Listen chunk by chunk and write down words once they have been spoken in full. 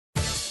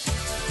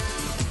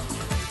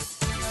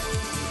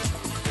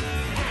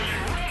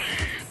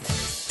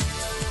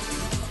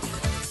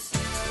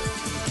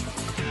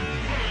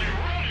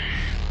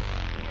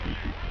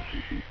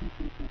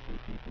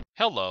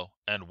Hello,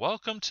 and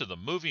welcome to the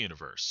Movie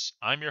Universe.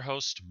 I'm your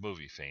host,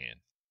 Movie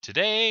Fan.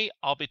 Today,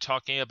 I'll be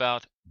talking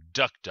about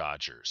Duck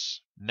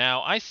Dodgers.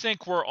 Now, I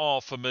think we're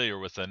all familiar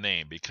with the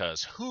name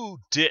because who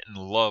didn't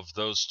love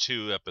those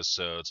two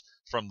episodes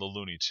from the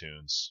Looney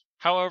Tunes?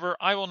 However,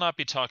 I will not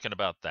be talking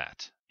about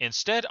that.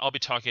 Instead, I'll be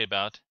talking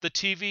about the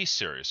TV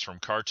series from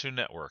Cartoon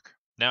Network.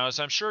 Now, as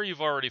I'm sure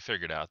you've already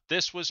figured out,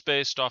 this was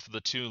based off of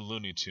the two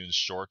Looney Tunes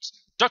shorts,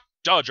 Duck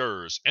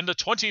Dodgers in the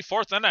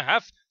 24th and a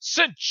half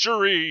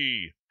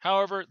century.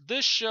 However,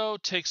 this show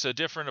takes a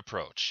different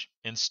approach.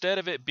 Instead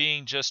of it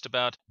being just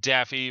about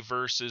Daffy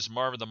versus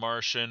Marvin the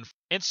Martian,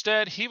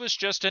 instead he was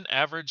just an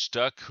average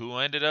duck who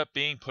ended up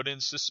being put in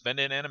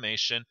suspended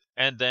animation,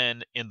 and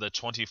then in the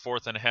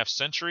 24th and a half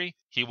century,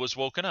 he was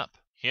woken up.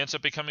 He ends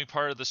up becoming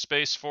part of the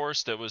Space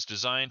Force that was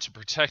designed to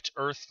protect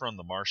Earth from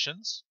the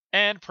Martians.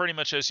 And pretty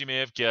much as you may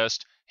have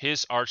guessed,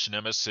 his arch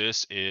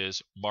nemesis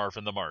is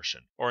Marvin the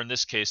Martian, or in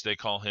this case they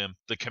call him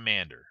the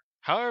Commander.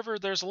 However,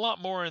 there's a lot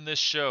more in this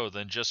show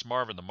than just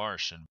Marvin the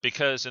Martian,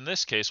 because in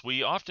this case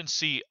we often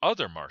see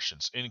other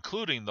Martians,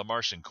 including the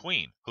Martian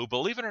Queen, who,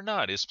 believe it or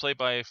not, is played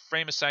by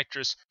famous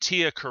actress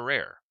Tia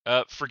Carrere.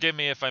 Forgive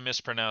me if I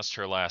mispronounced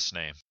her last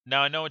name.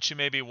 Now I know what you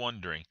may be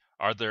wondering.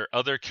 Are there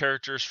other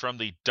characters from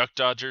the Duck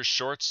Dodgers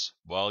shorts?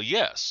 Well,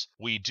 yes.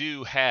 We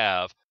do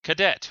have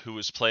Cadet, who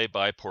is played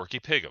by Porky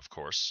Pig, of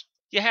course.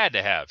 You had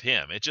to have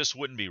him. It just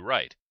wouldn't be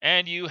right.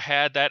 And you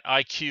had that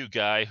IQ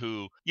guy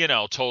who,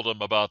 told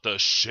him about the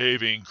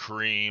shaving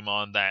cream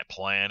on that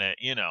planet.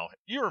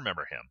 You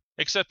remember him.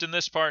 Except in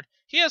this part,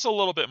 he has a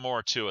little bit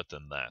more to it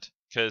than that,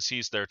 because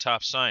he's their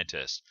top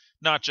scientist.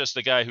 Not just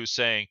the guy who's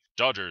saying,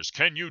 Dodgers,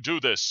 can you do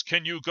this?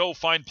 Can you go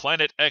find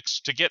Planet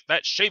X to get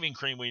that shaving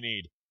cream we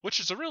need? Which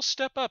is a real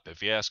step up,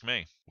 if you ask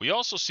me. We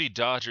also see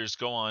Dodgers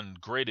go on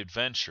great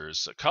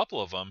adventures. A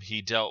couple of them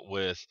he dealt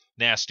with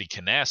Nasty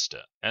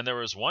Canasta. And there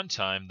was one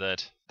time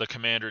that the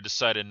Commander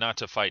decided not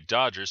to fight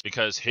Dodgers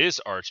because his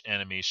arch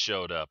enemy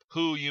showed up,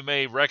 who you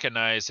may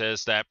recognize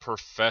as that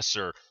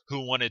professor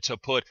who wanted to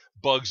put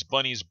Bugs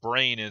Bunny's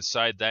brain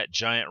inside that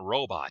giant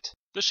robot.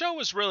 The show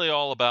was really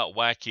all about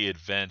wacky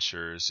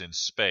adventures in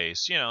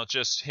space,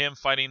 just him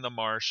fighting the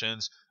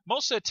Martians.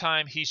 Most of the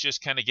time, he's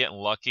just kind of getting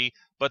lucky,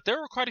 but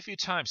there were quite a few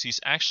times he's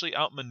actually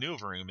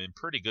outmaneuvering him in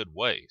pretty good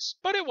ways.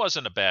 But it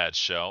wasn't a bad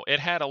show. It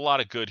had a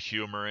lot of good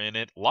humor in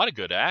it, a lot of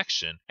good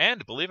action,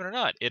 and believe it or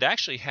not, it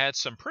actually had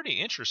some pretty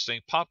interesting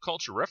pop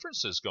culture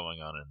references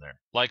going on in there.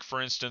 Like,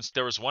 for instance,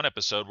 there was one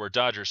episode where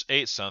Dodgers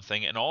ate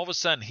something, and all of a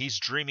sudden he's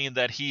dreaming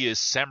that he is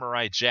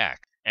Samurai Jack,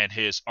 and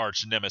his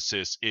arch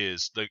nemesis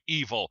is the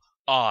evil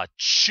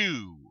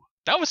Chew.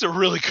 That was a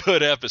really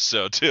good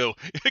episode, too.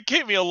 It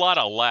gave me a lot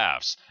of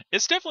laughs.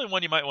 It's definitely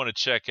one you might want to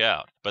check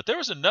out. But there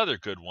was another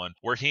good one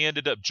where he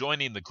ended up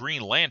joining the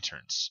Green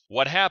Lanterns.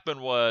 What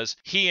happened was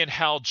he and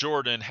Hal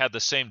Jordan had the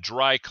same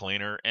dry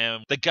cleaner,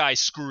 and the guy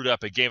screwed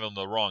up and gave him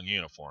the wrong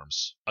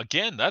uniforms.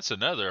 Again, that's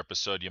another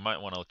episode you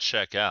might want to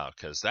check out,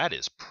 because that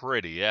is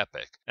pretty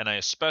epic. And I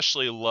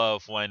especially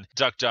love when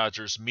Duck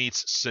Dodgers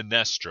meets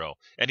Sinestro,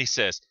 and he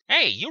says,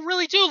 "Hey, you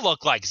really do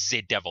look like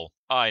Zid Devil."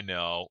 I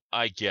know,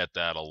 I get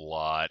that a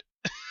lot.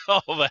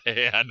 Oh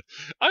man,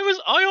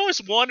 I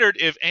always wondered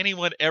if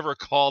anyone ever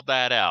called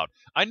that out.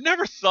 I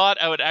never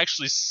thought I would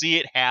actually see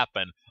it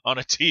happen on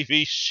a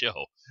TV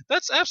show.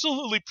 That's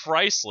absolutely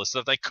priceless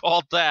that they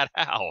called that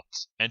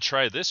out. And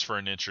try this for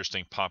an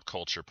interesting pop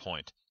culture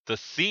point. The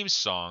theme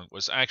song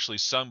was actually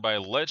sung by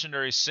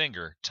legendary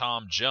singer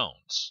Tom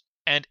Jones.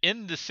 And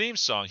in the theme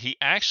song, he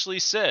actually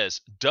says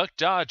Duck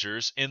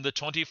Dodgers in the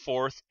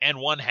 24th and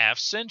 1/2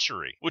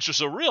 century, which was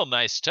a real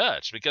nice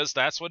touch because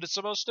that's what it's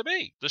supposed to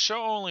be. The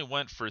show only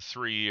went for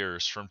 3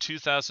 years, from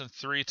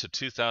 2003 to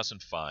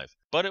 2005,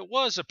 but it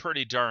was a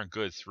pretty darn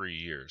good 3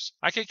 years.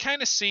 I could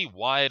kind of see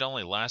why it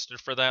only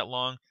lasted for that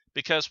long,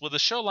 because with a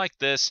show like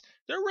this,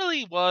 there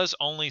really was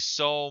only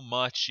so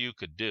much you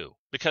could do.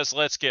 Because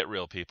let's get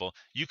real, people,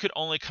 you could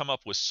only come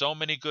up with so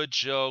many good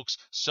jokes,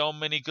 so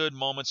many good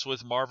moments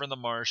with Marvin the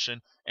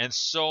Martian, and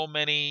so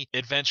many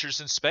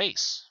adventures in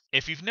space.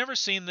 If you've never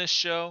seen this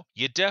show,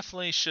 you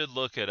definitely should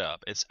look it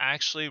up. It's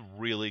actually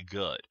really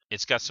good.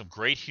 It's got some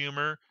great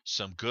humor,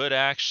 some good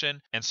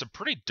action, and some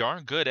pretty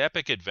darn good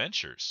epic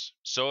adventures.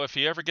 So if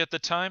you ever get the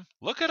time,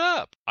 look it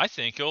up. I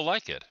think you'll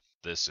like it.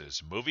 This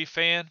is Movie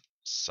Fan,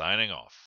 signing off.